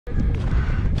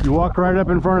You walk right up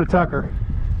in front of Tucker.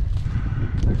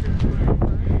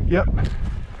 Yep. All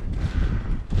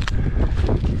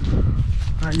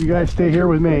right, you guys stay here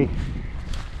with me.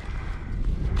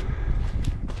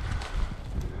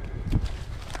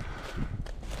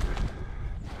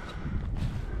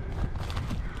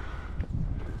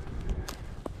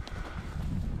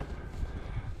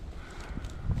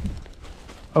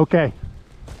 Okay.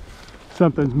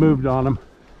 Something's moved on him.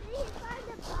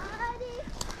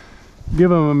 Give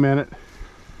him a minute.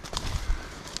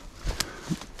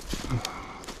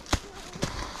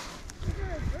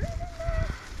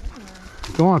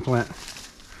 Go on, Flint.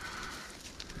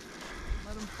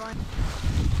 Let him find.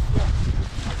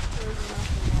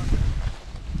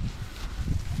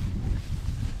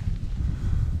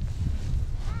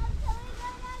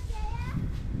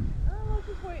 Let's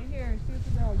just wait here and see what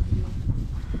the dog's doing.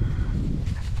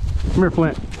 Come here,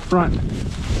 Flint. Front.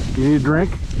 You need a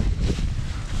drink?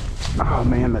 Oh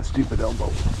man, that stupid elbow.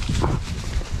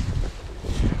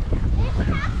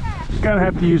 Gotta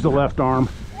have to use the left arm.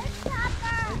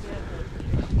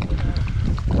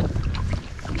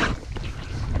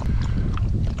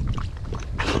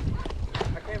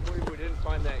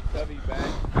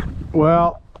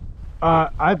 Well,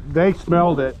 they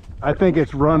smelled it. I think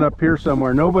it's run up here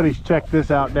somewhere. Nobody's checked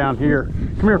this out down here.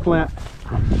 Come here, Flint.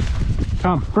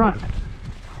 Come, front.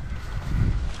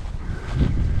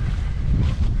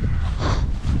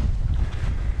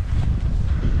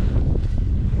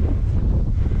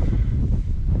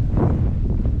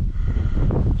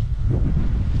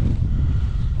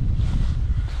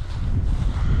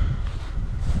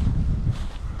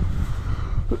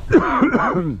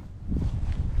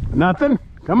 Nothing?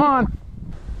 Come on.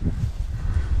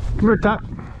 Come here, Tuck.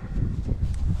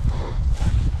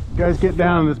 You guys get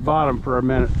down on this bottom for a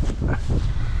minute.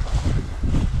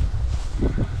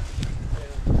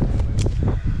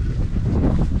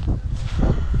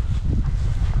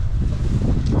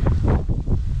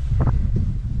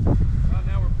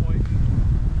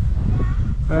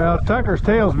 Well, Tucker's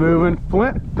tail's moving.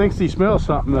 Flint thinks he smells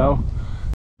something though.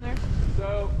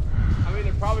 So, I mean,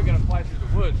 they're probably going to fly through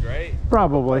the woods, right?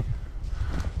 Probably.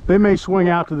 They may swing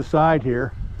out to the side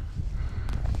here.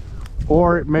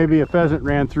 Or it may be a pheasant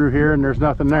ran through here and there's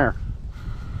nothing there.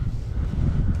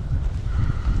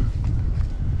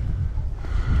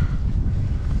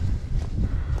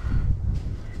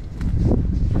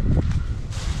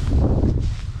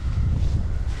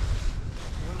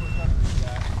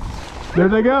 There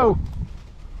they go.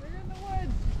 They're in the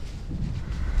woods.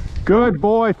 Good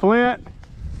boy, Flint.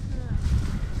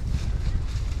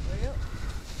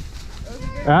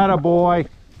 Atta boy.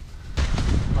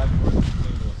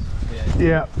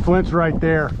 Yeah, Flint's right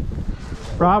there.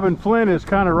 Robin Flint is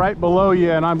kind of right below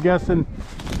you, and I'm guessing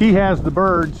he has the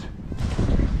birds.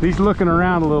 He's looking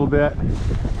around a little bit. Go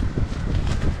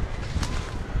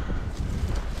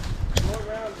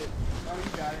around it. Oh,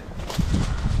 you got it.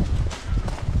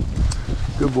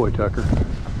 Good boy, Tucker.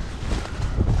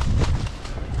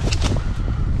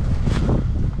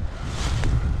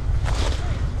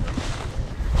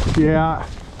 Yeah,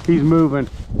 he's moving.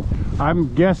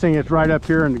 I'm guessing it's right up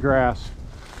here in the grass.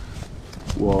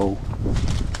 Whoa.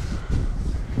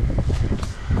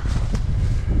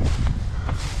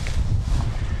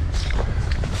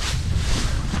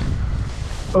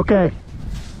 Okay.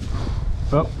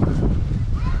 Oh.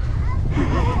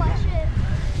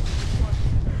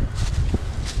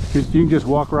 You can just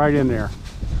walk right in there.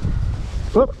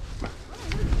 Whoop.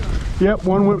 Yep,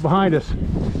 one went behind us.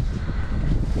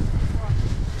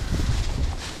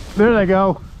 There they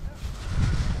go.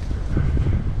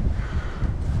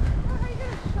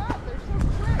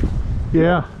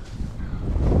 Yeah.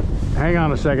 Hang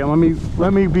on a second.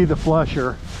 Let me be the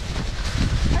flusher.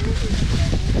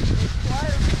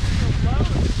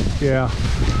 Yeah.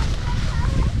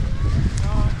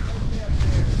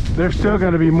 There's still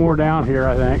going to be more down here,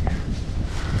 I think.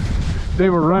 They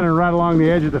were running right along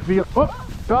the edge of the field. Oh,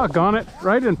 doggone it,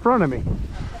 right in front of me.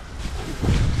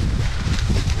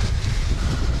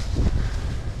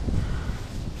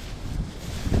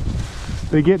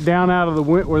 They get down out of the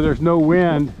wind where there's no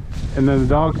wind, and then the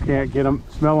dogs can't get them,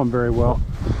 smell them very well.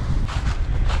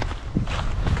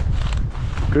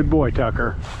 Good boy,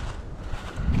 Tucker.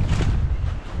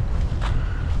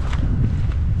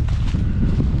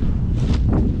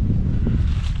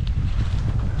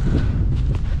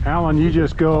 Alan, you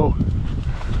just go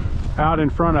out in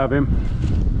front of him,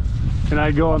 and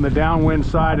I go on the downwind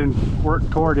side and work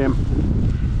toward him.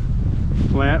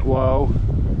 Flint, whoa.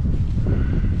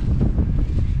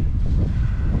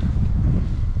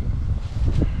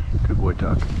 Good boy,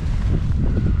 Tuck.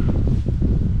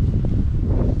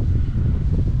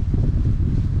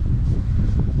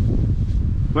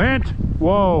 Flint,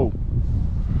 whoa.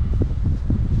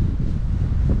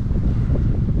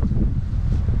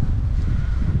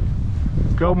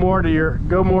 Go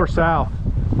more south.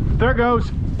 There it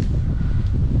goes.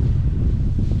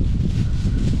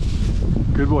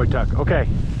 Good boy, Tuck. Okay.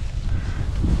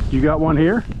 You got one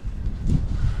here?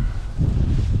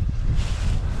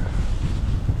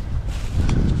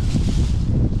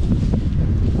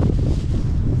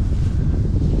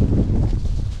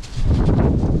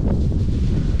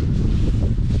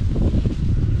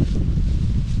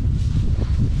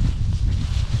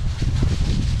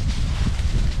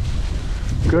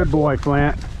 Good boy,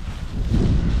 Flint.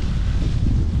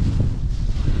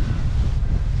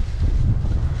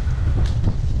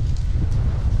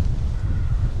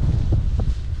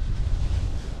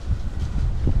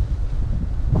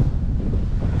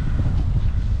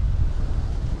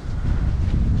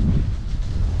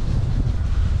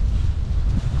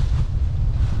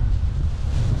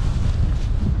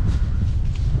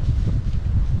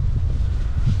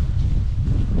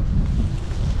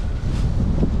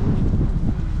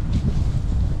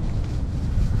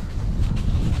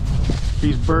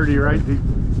 He's birdie, right?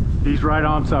 He's right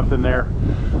on something there.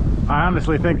 I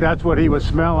honestly think that's what he was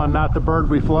smelling, not the bird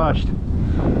we flushed.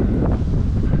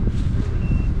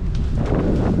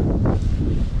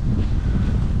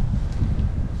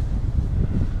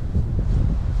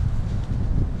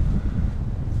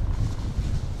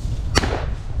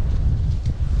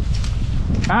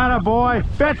 Atta boy.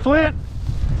 Fetch, Flint.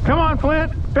 Come on,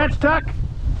 Flint. Fetch, Tuck.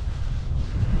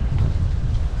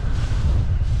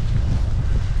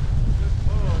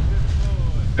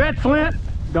 Fetch, Flint.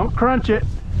 Don't crunch it.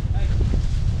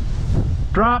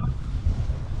 Drop.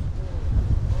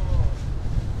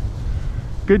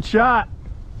 Good shot.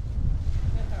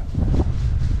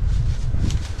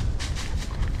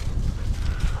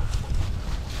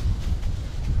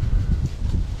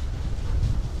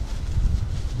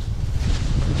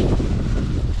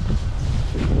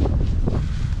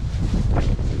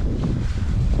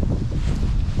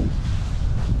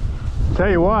 Tell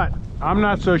you what, I'm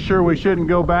not so sure we shouldn't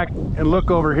go back and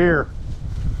look over here.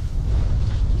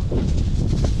 Yeah, we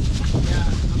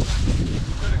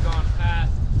could have gone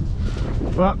past.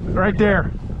 Well, right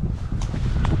there.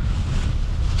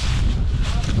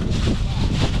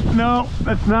 No,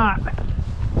 that's not.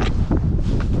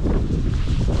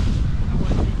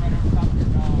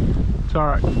 It's all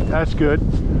right. That's good.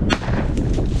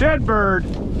 Dead bird.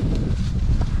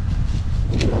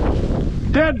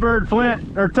 Dead bird,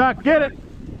 Flint. Or Tuck, get it.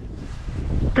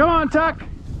 Come on, Tuck.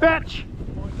 Fetch.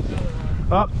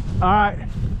 Up. All right.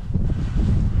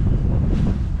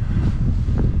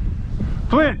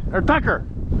 Flint or Tucker.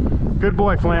 Good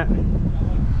boy, Flint.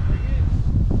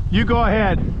 You go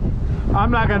ahead. I'm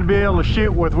not going to be able to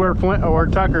shoot with where Flint or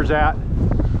Tucker's at.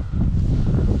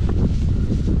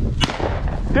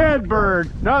 Dead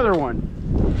bird. Another one.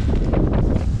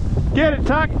 Get it,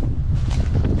 Tuck.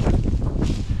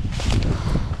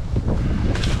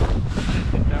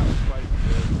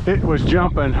 It was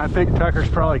jumping. I think Tucker's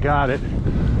probably got it.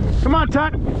 Come on,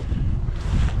 Tuck.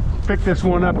 Pick this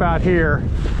one up out here.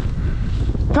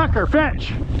 Tucker,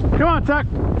 fetch. Come on, Tuck.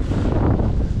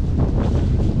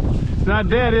 It's not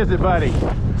dead, is it, buddy?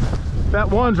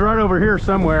 That one's right over here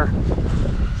somewhere.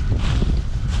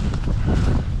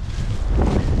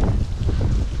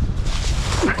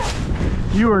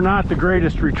 You are not the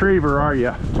greatest retriever, are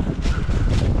you?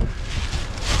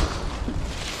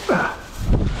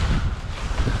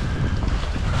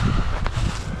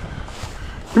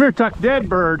 Come here, Tuck. Dead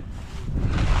bird.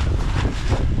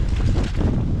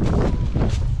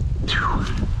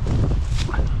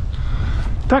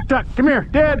 Tuck, Tuck. Come here.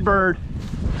 Dead bird.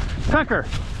 Tucker.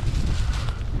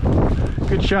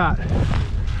 Good shot.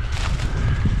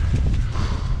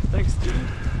 Thanks, dude.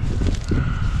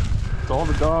 It's all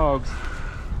the dogs.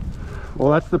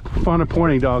 Well, that's the fun of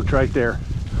pointing dogs right there.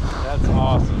 That's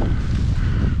awesome.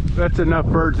 That's enough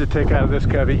birds to take out of this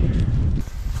covey.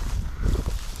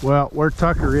 Well, where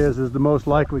Tucker is the most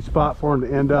likely spot for him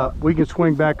to end up. We can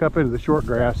swing back up into the short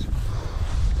grass.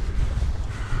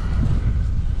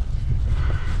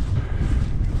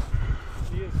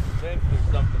 He is convinced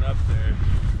there's something up there.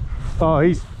 Oh,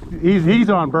 he's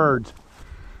on birds.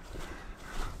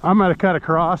 I'm gonna cut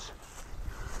across.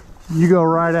 You go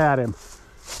right at him.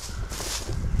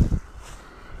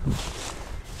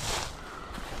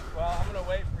 Well, I'm gonna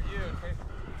wait for you in case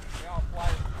we all fly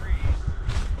in trees.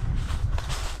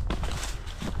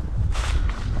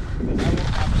 Because I won't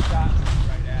have a shot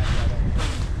right at you, I don't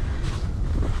think.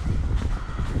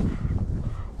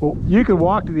 Well, you could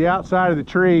walk to the outside of the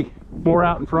tree, more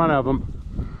out in front of him.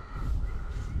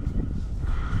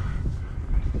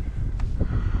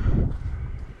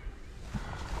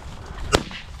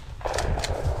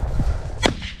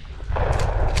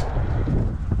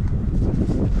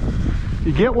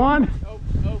 You get one? Oh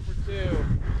for 2.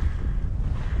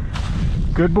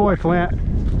 Good boy, Flint.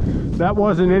 That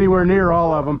wasn't anywhere near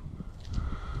all of them.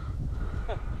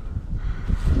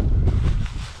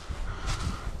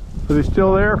 Are they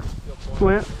still there,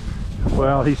 Flint?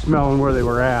 Well, he's smelling where they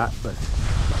were at, but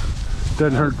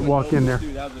doesn't hurt to walk in there.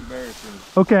 Dude, that was embarrassing.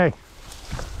 Okay.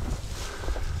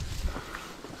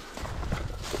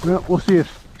 Well, we'll see if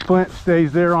Flint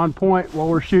stays there on point while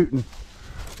we're shooting.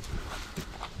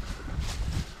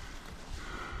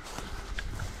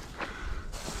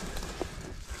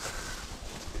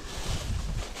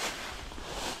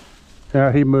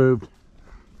 Yeah, he moved.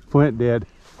 Flint did.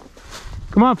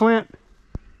 Come on, Flint.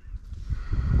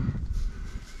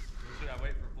 Should I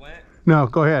wait for Flint? No,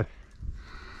 go ahead.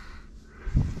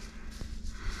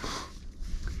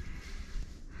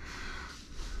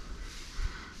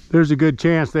 There's a good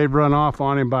chance they've run off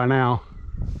on him by now.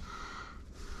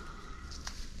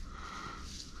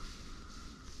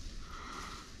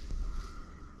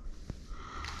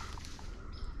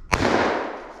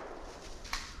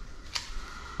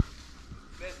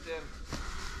 Missed him.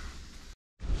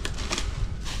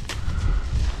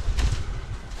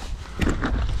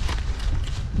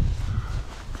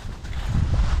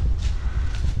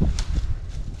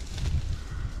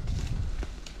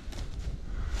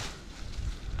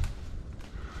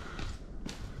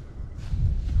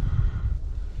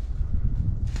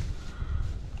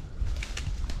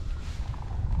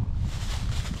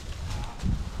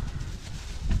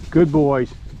 Good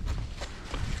boys.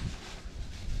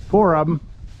 4 of them.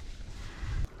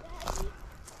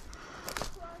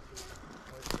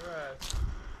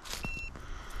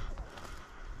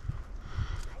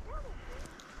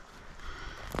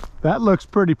 That looks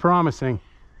pretty promising.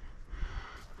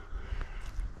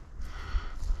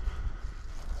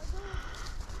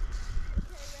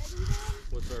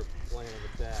 What's our plan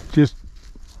of attack? Just,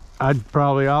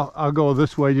 I'll go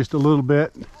this way just a little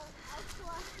bit,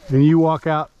 and you walk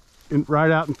out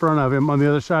right out in front of him on the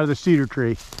other side of the cedar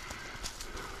tree.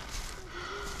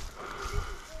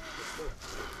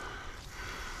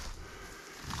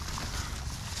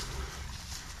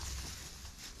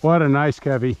 What a nice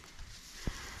covey.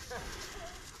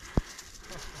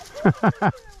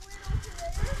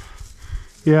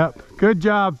 Yep, good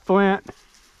job, Flint.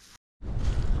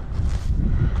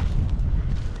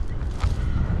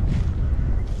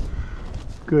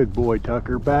 Good boy,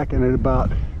 Tucker. Backing at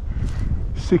about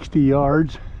 60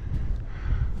 yards.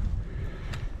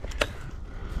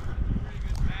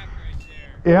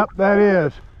 Yep, that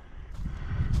is.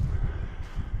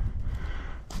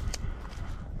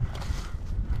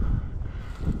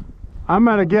 I'm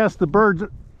gonna guess the birds.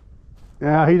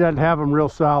 Yeah, he doesn't have them real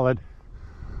solid.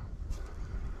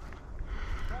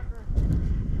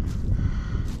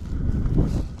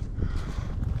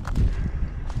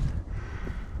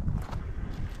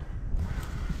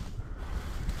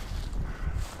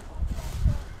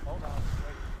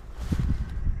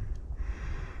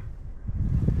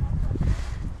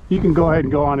 You can go ahead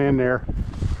and go on in there.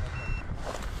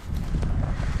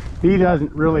 He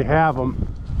doesn't really have them.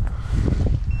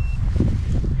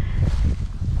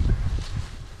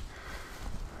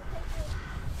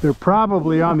 They're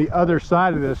probably on the other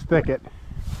side of this thicket.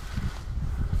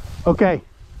 Okay.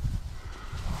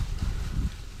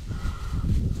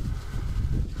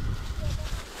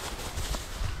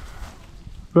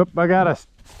 Oop, I got us.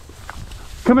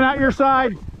 Coming out your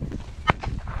side.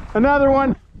 Another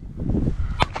one.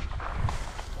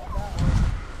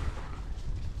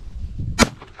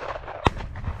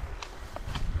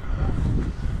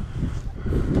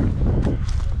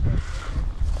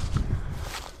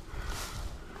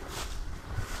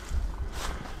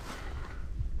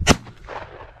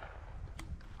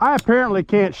 I apparently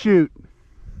can't shoot.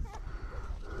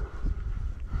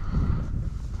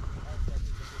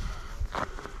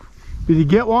 Did you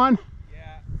get one?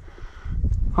 Yeah.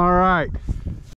 All right.